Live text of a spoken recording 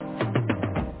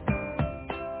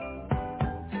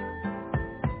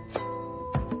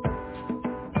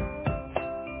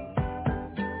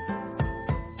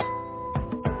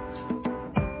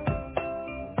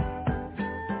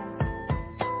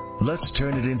Let's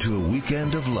turn it into a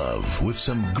weekend of love with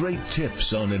some great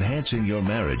tips on enhancing your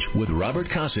marriage with Robert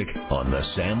Kosick on The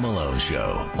Sam Malone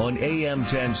Show on AM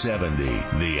 1070.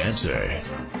 The Answer.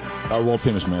 Our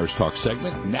world-famous marriage talk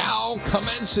segment now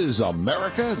commences.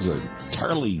 America. It's an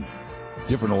entirely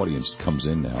different audience comes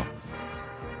in now,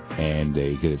 and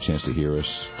they get a chance to hear us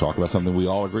talk about something we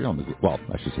all agree on. Well,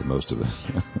 I should say most of us.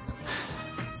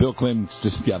 Bill Clinton,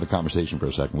 just to have the conversation for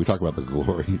a second. We talk about the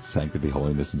glory, sanctity,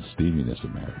 holiness, and steaminess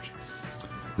of marriage.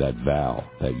 That vow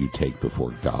that you take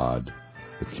before God,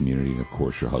 the community, and, of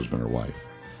course, your husband or wife.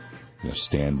 You're going to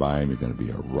stand by them. You're going to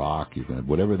be a rock. You're going to,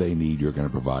 whatever they need, you're going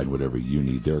to provide. Whatever you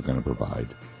need, they're going to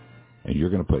provide. And you're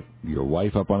going to put your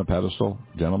wife up on a pedestal,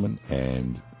 gentlemen,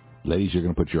 and ladies, you're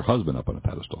going to put your husband up on a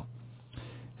pedestal.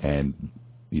 And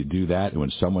you do that, and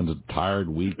when someone's tired,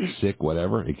 weak, sick,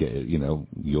 whatever, you'll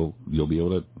be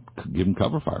able to give them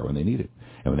cover fire when they need it.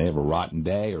 And when they have a rotten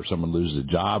day, or someone loses a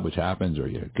job, which happens, or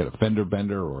you get a fender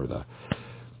bender, or the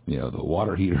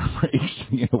water heater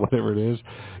breaks, whatever it is,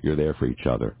 you're there for each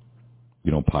other.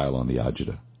 You don't pile on the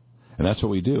agita. And that's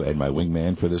what we do. And my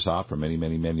wingman for this op for many,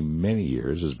 many, many, many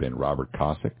years has been Robert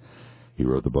Kosick. He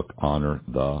wrote the book Honor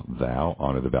the Vow,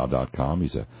 honorthevow.com.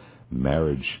 He's a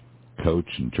marriage coach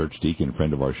and church deacon,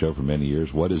 friend of our show for many years.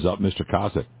 What is up, Mr.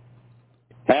 Kosick?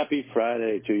 Happy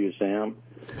Friday to you, Sam.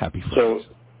 Happy Friday.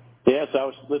 Yes, I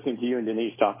was listening to you and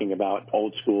Denise talking about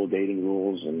old school dating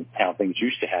rules and how things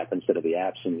used to happen instead of the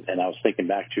apps. And I was thinking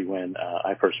back to when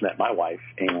I first met my wife,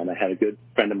 and I had a good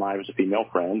friend of mine who was a female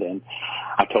friend, and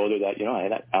I told her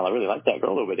that, I really like that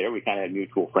girl over there. We kind of had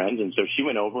mutual friends. And so she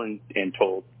went over and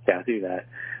told Kathy that,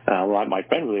 my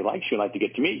friend really likes you and I'd like to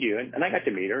get to meet you. And I got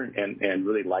to meet her and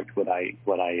really liked what I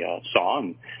saw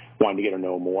and wanted to get to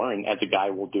know more. And as a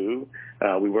guy will do,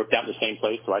 we worked out in the same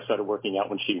place, so I started working out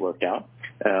when she worked out.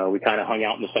 We kind of hung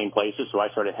out in the same places, so I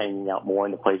started hanging out more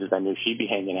in the places I knew she'd be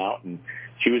hanging out. And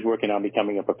she was working on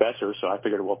becoming a professor, so I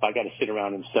figured, well, if I got to sit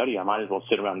around and study, I might as well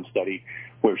sit around and study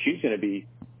where she's going to be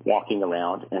walking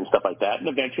around and stuff like that. And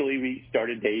eventually we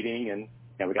started dating, and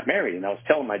we got married. And I was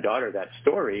telling my daughter that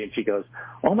story, and she goes,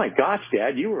 "Oh, my gosh,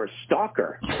 Dad, you were a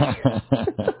stalker."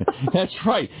 That's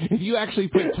right. If you actually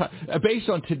put time, based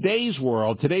on today's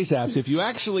world, today's apps, if you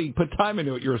actually put time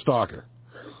into it, you're a stalker.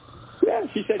 Yeah,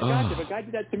 she said, "God, if a guy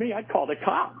did that to me, I'd call the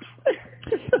cops."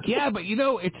 Yeah, but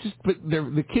it's just, but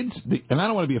the kids, and I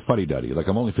don't want to be a fuddy-duddy. Like,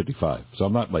 I'm only 55, so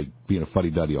I'm not like being a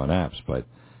fuddy-duddy on apps, but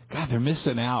God, they're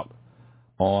missing out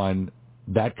on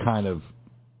that kind of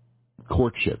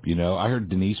courtship. I heard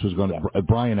Denise was going to,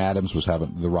 Bryan Adams was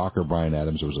having, the rocker Bryan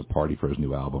Adams, there was a party for his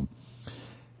new album.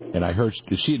 And I heard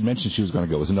she had mentioned she was going to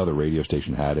go. It was another radio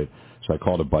station had it. So I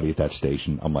called a buddy at that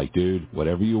station. I'm like, dude,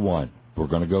 whatever you want. We're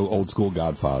going to go old school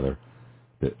Godfather.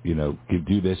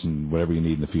 Do this and whatever you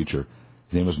need in the future.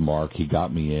 His name was Mark. He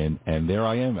got me in, and there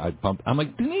I am. I'm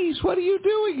like, Denise, what are you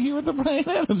doing here at the Bryan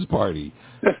Adams party?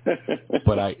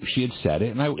 But she had said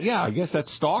it, and I guess that's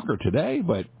stalker today,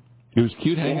 but it was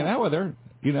cute hanging out with her,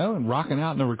 and rocking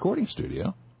out in the recording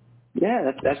studio.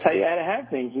 Yeah, that's how you had to have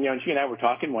things. And she and I were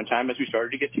talking one time as we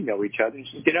started to get to know each other. And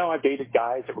she said, I've dated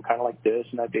guys that were kind of like this,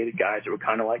 and I've dated guys that were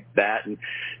kind of like that. And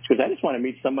she goes, I just want to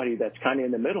meet somebody that's kind of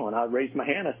in the middle. And I raised my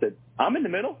hand. I said, I'm in the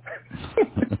middle.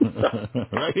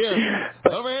 Right here.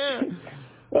 Over here.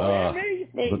 But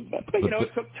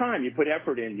it took time. You put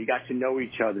effort in. You got to know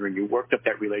each other, and you worked up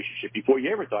that relationship. Before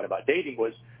you ever thought about dating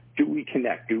was, do we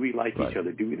connect? Do we like each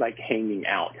other? Do we like hanging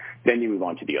out? Then you move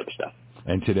on to the other stuff.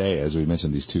 And today, as we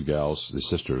mentioned, these two gals, the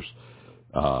sisters,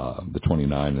 the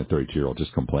 29 and the 32-year-old,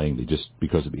 just complaining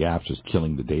because of the apps, just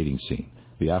killing the dating scene.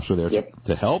 The apps are there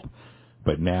to help,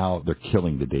 but now they're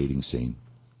killing the dating scene.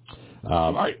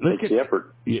 All right, let's get the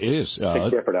effort. It is.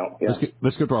 Take the effort out. Yeah.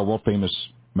 Let's get to our world famous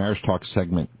marriage talk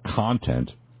segment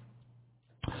content.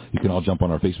 You can all jump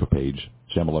on our Facebook page,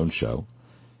 Sam Malone Show.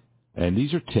 And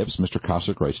these are tips. Mr.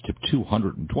 Kosick writes tip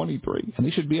 223, and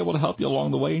they should be able to help you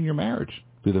along the way in your marriage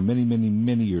through the many, many,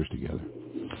 many years together.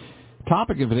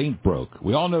 Topic, if it ain't broke.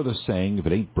 We all know the saying, if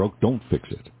it ain't broke, don't fix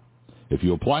it. If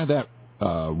you apply that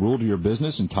rule to your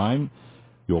business in time,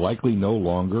 you'll likely no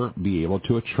longer be able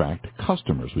to attract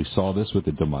customers. We saw this with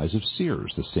the demise of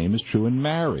Sears. The same is true in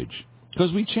marriage,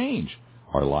 because we change.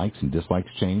 Our likes and dislikes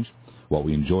change. What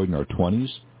we enjoyed in our 20s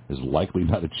is likely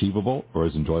not achievable or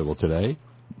as enjoyable today.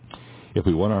 If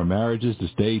we want our marriages to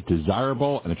stay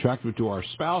desirable and attractive to our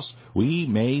spouse, we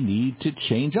may need to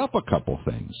change up a couple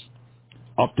things.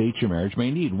 Updates your marriage may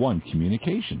need. 1,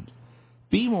 communication.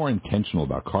 Be more intentional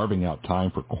about carving out time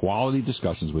for quality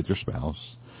discussions with your spouse.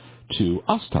 2,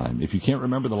 us time. If you can't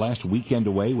remember the last weekend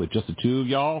away with just the two of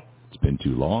y'all, it's been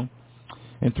too long.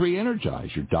 And 3, energize.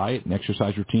 Your diet and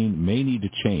exercise routine may need to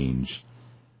change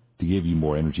to give you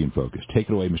more energy and focus. Take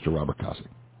it away, Mr. Robert Kosick.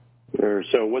 Sure.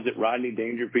 So was it Rodney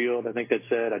Dangerfield, I think that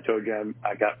said, I told you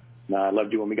I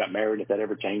loved you when we got married. If that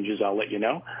ever changes, I'll let you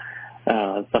know.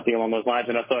 Something along those lines.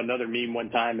 And I saw another meme one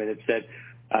time, and it said,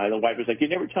 the wife was like, you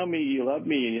never tell me you love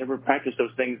me, and you never practice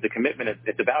those things, the commitment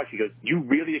it's about. She goes, you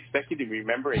really expect me to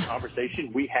remember a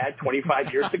conversation we had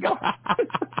 25 years ago?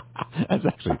 That's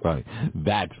actually funny.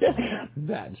 That's funny.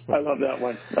 I love that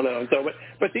one. So,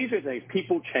 but these are things.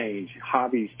 People change,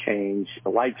 hobbies change,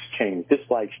 likes change,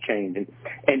 dislikes change,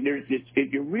 and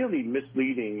you're really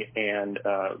misleading and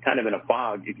kind of in a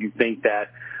fog if you think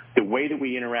that the way that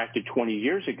we interacted 20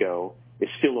 years ago is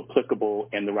still applicable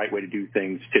and the right way to do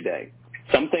things today.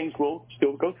 Some things will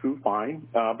still go through fine,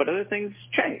 but other things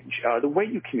change. The way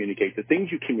you communicate, the things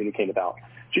you communicate about,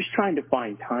 just trying to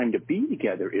find time to be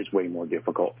together is way more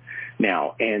difficult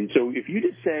now. And so if you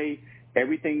just say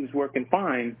everything's working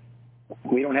fine,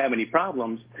 we don't have any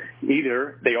problems,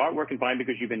 either they are working fine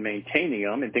because you've been maintaining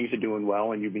them and things are doing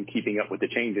well and you've been keeping up with the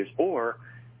changes, or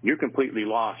you're completely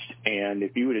lost. And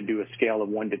if you were to do a scale of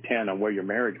 1 to 10 on where your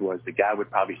marriage was, the guy would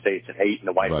probably say it's an 8 and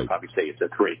the wife would probably say it's a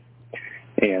 3.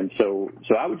 And so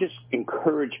I would just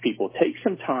encourage people, take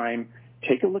some time,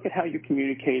 take a look at how you're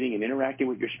communicating and interacting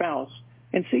with your spouse,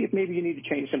 and see if maybe you need to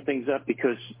change some things up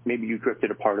because maybe you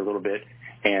drifted apart a little bit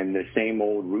and the same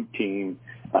old routine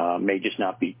may just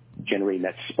not be generating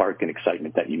that spark and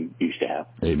excitement that you used to have.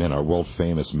 Amen. Our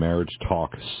world-famous Marriage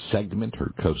Talk segment,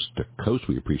 heard coast to coast.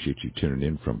 We appreciate you tuning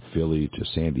in from Philly to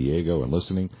San Diego and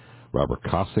listening. Robert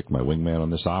Kosick, my wingman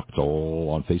on this op. It's all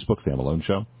on Facebook, Sam Malone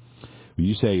Show. When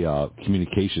you say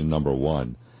communication number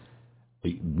 1,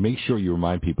 make sure you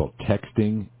remind people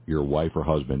texting your wife or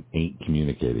husband ain't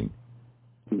communicating.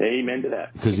 Amen to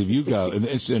that. Because if you go,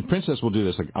 and Princess will do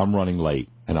this, like I'm running late,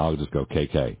 and I'll just go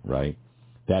KK, right?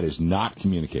 That is not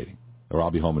communicating. Or I'll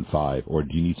be home in 5, or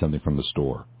do you need something from the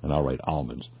store? And I'll write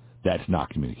almonds. That's not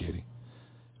communicating.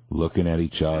 Looking at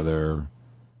each other,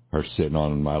 her sitting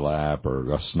on my lap,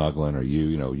 or us snuggling, or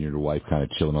your wife kind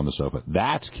of chilling on the sofa.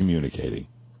 That's communicating.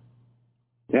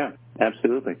 Yeah,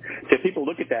 absolutely. So people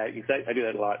look at that, because I do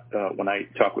that a lot when I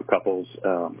talk with couples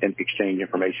and exchange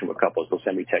information with couples. They'll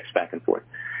send me texts back and forth,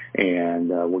 and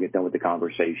we'll get done with the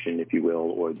conversation, if you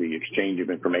will, or the exchange of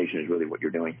information is really what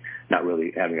you're doing, not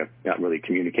really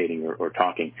communicating or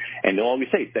talking. And they'll always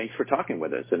say, thanks for talking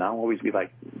with us. And I'll always be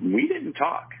like, we didn't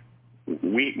talk.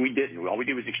 We didn't. All we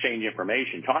did was exchange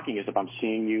information. Talking is if I'm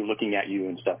seeing you, looking at you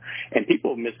and stuff. And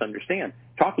people misunderstand.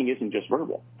 Talking isn't just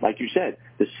verbal. Like you said,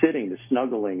 the sitting, the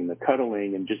snuggling, the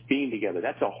cuddling, and just being together,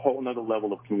 that's a whole other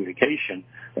level of communication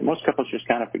that most couples just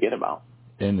kind of forget about.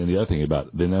 And then the other thing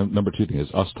about, the number 2 thing is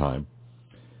us time.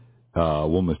 A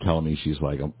woman was telling me, she's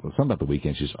like, something about the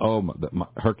weekend. She's,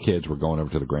 her kids were going over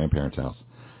to the grandparents' house.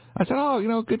 I said,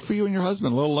 good for you and your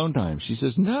husband, a little alone time. She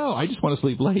says, no, I just want to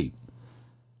sleep late.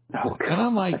 Oh, and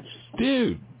I'm like,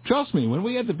 dude, trust me, when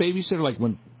we had the babysitter, like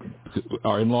when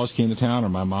our in-laws came to town or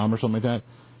my mom or something like that,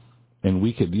 and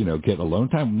we could, get alone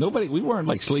time, we weren't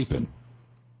like sleeping.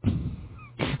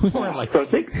 We weren't like... So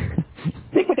think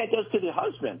what that does to the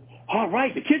husband. All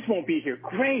right, the kids won't be here.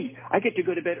 Great. I get to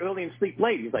go to bed early and sleep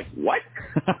late. He's like, what?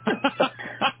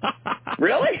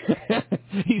 Really?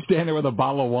 He's standing there with a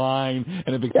bottle of wine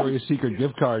and a Victoria's Secret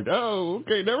gift card. Oh,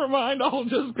 okay, never mind. I'll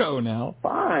just go now.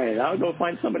 Fine. I'll go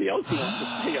find somebody else who wants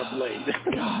to stay up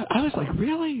late. God, I was like,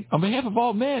 really? On behalf of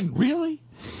all men, really?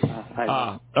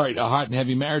 All right, a hot and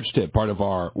heavy marriage tip, part of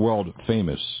our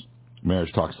world-famous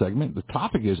Marriage Talk segment. The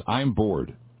topic is, I'm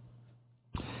bored.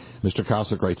 Mr.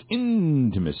 Kosick writes,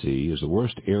 intimacy is the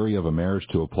worst area of a marriage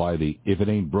to apply the if it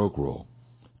ain't broke rule.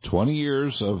 20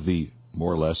 years of the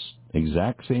more or less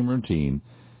exact same routine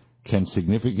can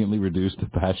significantly reduce the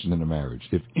passion in a marriage.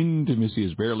 If intimacy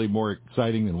is barely more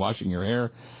exciting than washing your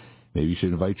hair, maybe you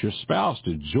should invite your spouse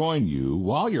to join you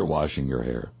while you're washing your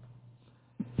hair.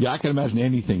 Yeah, I can imagine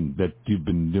anything that you've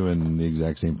been doing the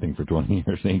exact same thing for 20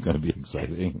 years ain't going to be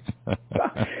exciting.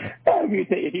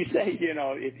 If you say,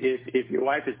 if your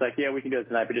wife is like, yeah, we can do it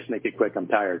tonight, but just make it quick, I'm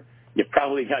tired, you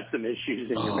probably got some issues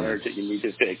in your marriage that you need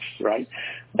to fix, right?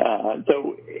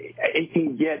 So it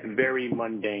can get very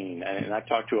mundane. And I've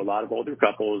talked to a lot of older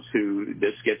couples who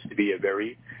this gets to be a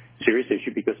very serious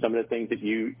issue because some of the things that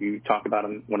you talk about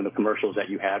in one of the commercials that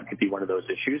you have could be one of those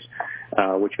issues,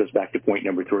 which goes back to point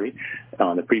number 3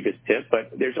 on the previous tip.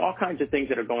 But there's all kinds of things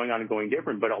that are going on and going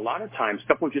different. But a lot of times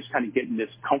couples just kind of get in this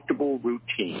comfortable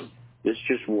routine. This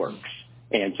just works.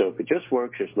 And so if it just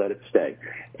works, just let it stay.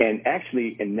 And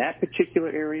actually, in that particular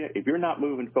area, if you're not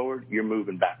moving forward, you're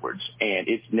moving backwards. And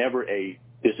it's never a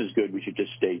this is good, we should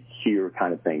just stay here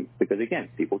kind of thing. Because, again,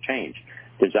 people change.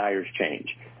 Desires change.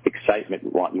 Excitement,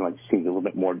 seems a little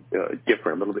bit more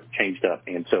different, a little bit changed up.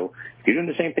 And so if you're doing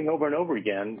the same thing over and over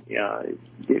again,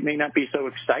 it may not be so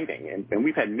exciting. And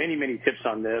we've had many, many tips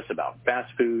on this about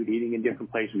fast food, eating in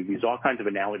different places. We've used all kinds of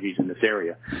analogies in this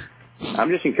area.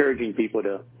 I'm just encouraging people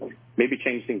to maybe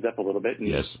change things up a little bit. And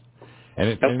yes.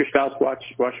 Help your spouse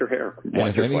wash her hair.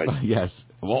 Yes.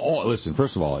 Well, listen,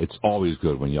 first of all, it's always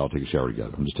good when you all take a shower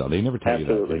together. I'm just telling you. They never tell you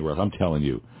that anywhere else. I'm telling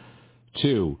you.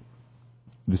 2,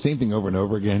 the same thing over and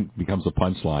over again becomes a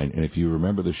punchline. And if you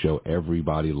remember the show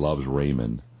Everybody Loves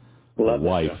Raymond,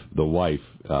 the wife,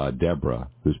 Deborah,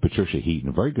 who's Patricia Heaton,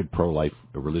 a very good pro-life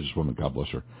religious woman, God bless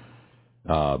her.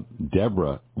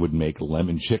 Deborah would make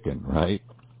lemon chicken, right?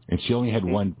 And she only had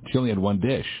one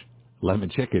dish, lemon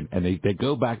chicken. And they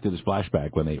go back to this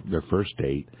flashback when their first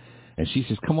date. And she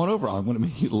says, come on over, I'm going to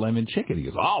make you lemon chicken. He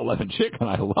goes, oh, lemon chicken,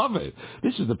 I love it.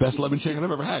 This is the best lemon chicken I've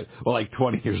ever had. Well, like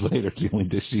 20 years later, it's the only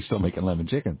dish she's still making lemon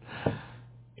chicken.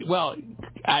 Well,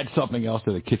 add something else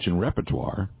to the kitchen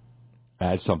repertoire.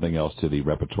 Add something else to the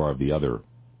repertoire of the other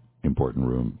important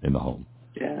room in the home.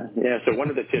 Yeah. So one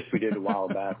of the tips we did a while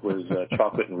back was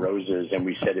chocolate and roses. And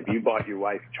we said if you bought your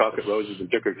wife chocolate roses and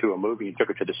took her to a movie and took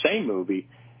her to the same movie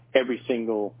every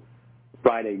single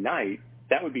Friday night,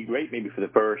 that would be great maybe for the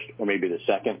first or maybe the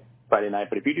second Friday night.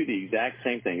 But if you do the exact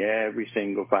same thing every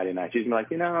single Friday night, she's going to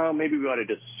be like, maybe we ought to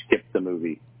just skip the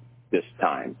movie this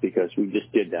time because we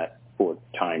just did that 4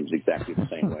 times exactly the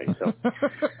same way. So,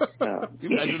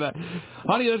 imagine that.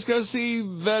 Honey, let's go see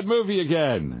that movie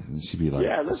again. And she'd be like,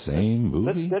 same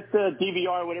movie? Let's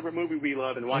DVR whatever movie we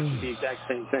love and watch the exact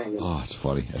same thing. Oh, it's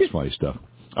funny. That's funny stuff.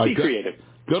 Be creative.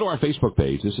 Go to our Facebook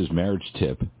page. This is Marriage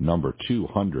Tip number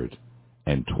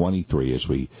 223 as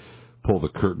we pull the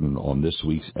curtain on this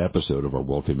week's episode of our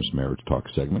world-famous Marriage Talk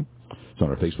segment. It's on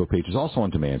our Facebook page. It's also on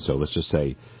demand, so let's just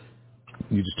say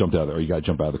you just jumped out or you got to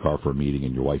jump out of the car for a meeting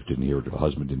and your wife didn't hear it or the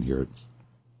husband didn't hear it.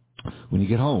 When you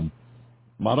get home,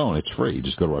 it's free.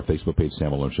 Just go to our Facebook page, Sam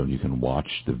Malone Show, and you can watch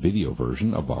the video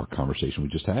version of our conversation we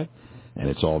just had, and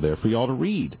it's all there for you all to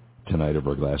read tonight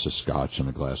over a glass of scotch and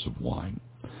a glass of wine.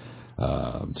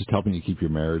 Just helping you keep your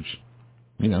marriage,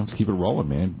 to keep it rolling,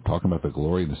 man. Talking about the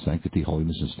glory and the sanctity,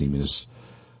 holiness, and steaminess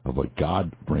of what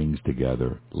God brings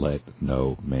together. Let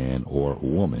no man or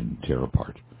woman tear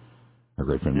apart. Our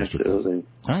great friend, Mr. Absolutely.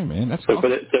 All right, man. That's so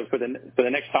awesome. for the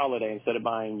next holiday, instead of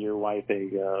buying your wife a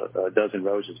dozen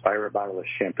roses, buy her a bottle of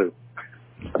shampoo.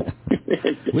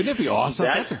 Wouldn't it be awesome?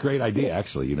 That's a great idea,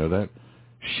 actually. You know that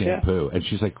shampoo, and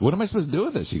she's like, "What am I supposed to do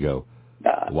with this?" You go,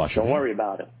 "Wash your Don't hands." worry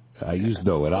about it. I use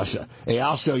Doit. I'll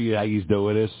show you how you use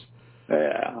Doit.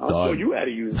 Yeah, I'll show you how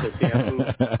to use the shampoo.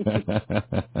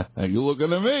 You're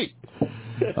looking at me.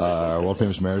 Our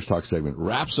world-famous Marriage Talk segment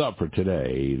wraps up for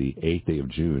today, the 8th day of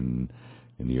June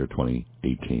in the year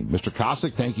 2018. Mr.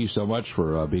 Kosick, thank you so much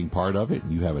for being part of it.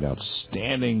 You have an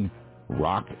outstanding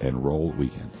rock and roll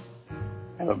weekend.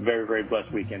 Have a very, very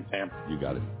blessed weekend, Sam. You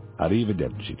got it.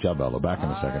 Arrivederci. Ciao, bello. Back in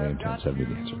a second. AM 1070,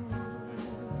 The Answer.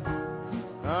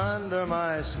 Under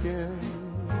my skin,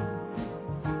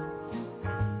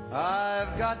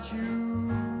 I've got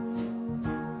you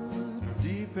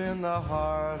deep in the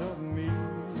heart of me,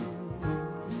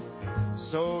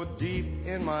 so deep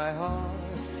in my heart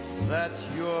that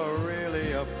you're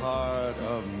really a part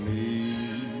of me.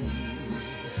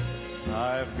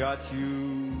 I've got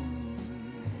you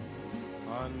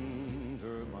under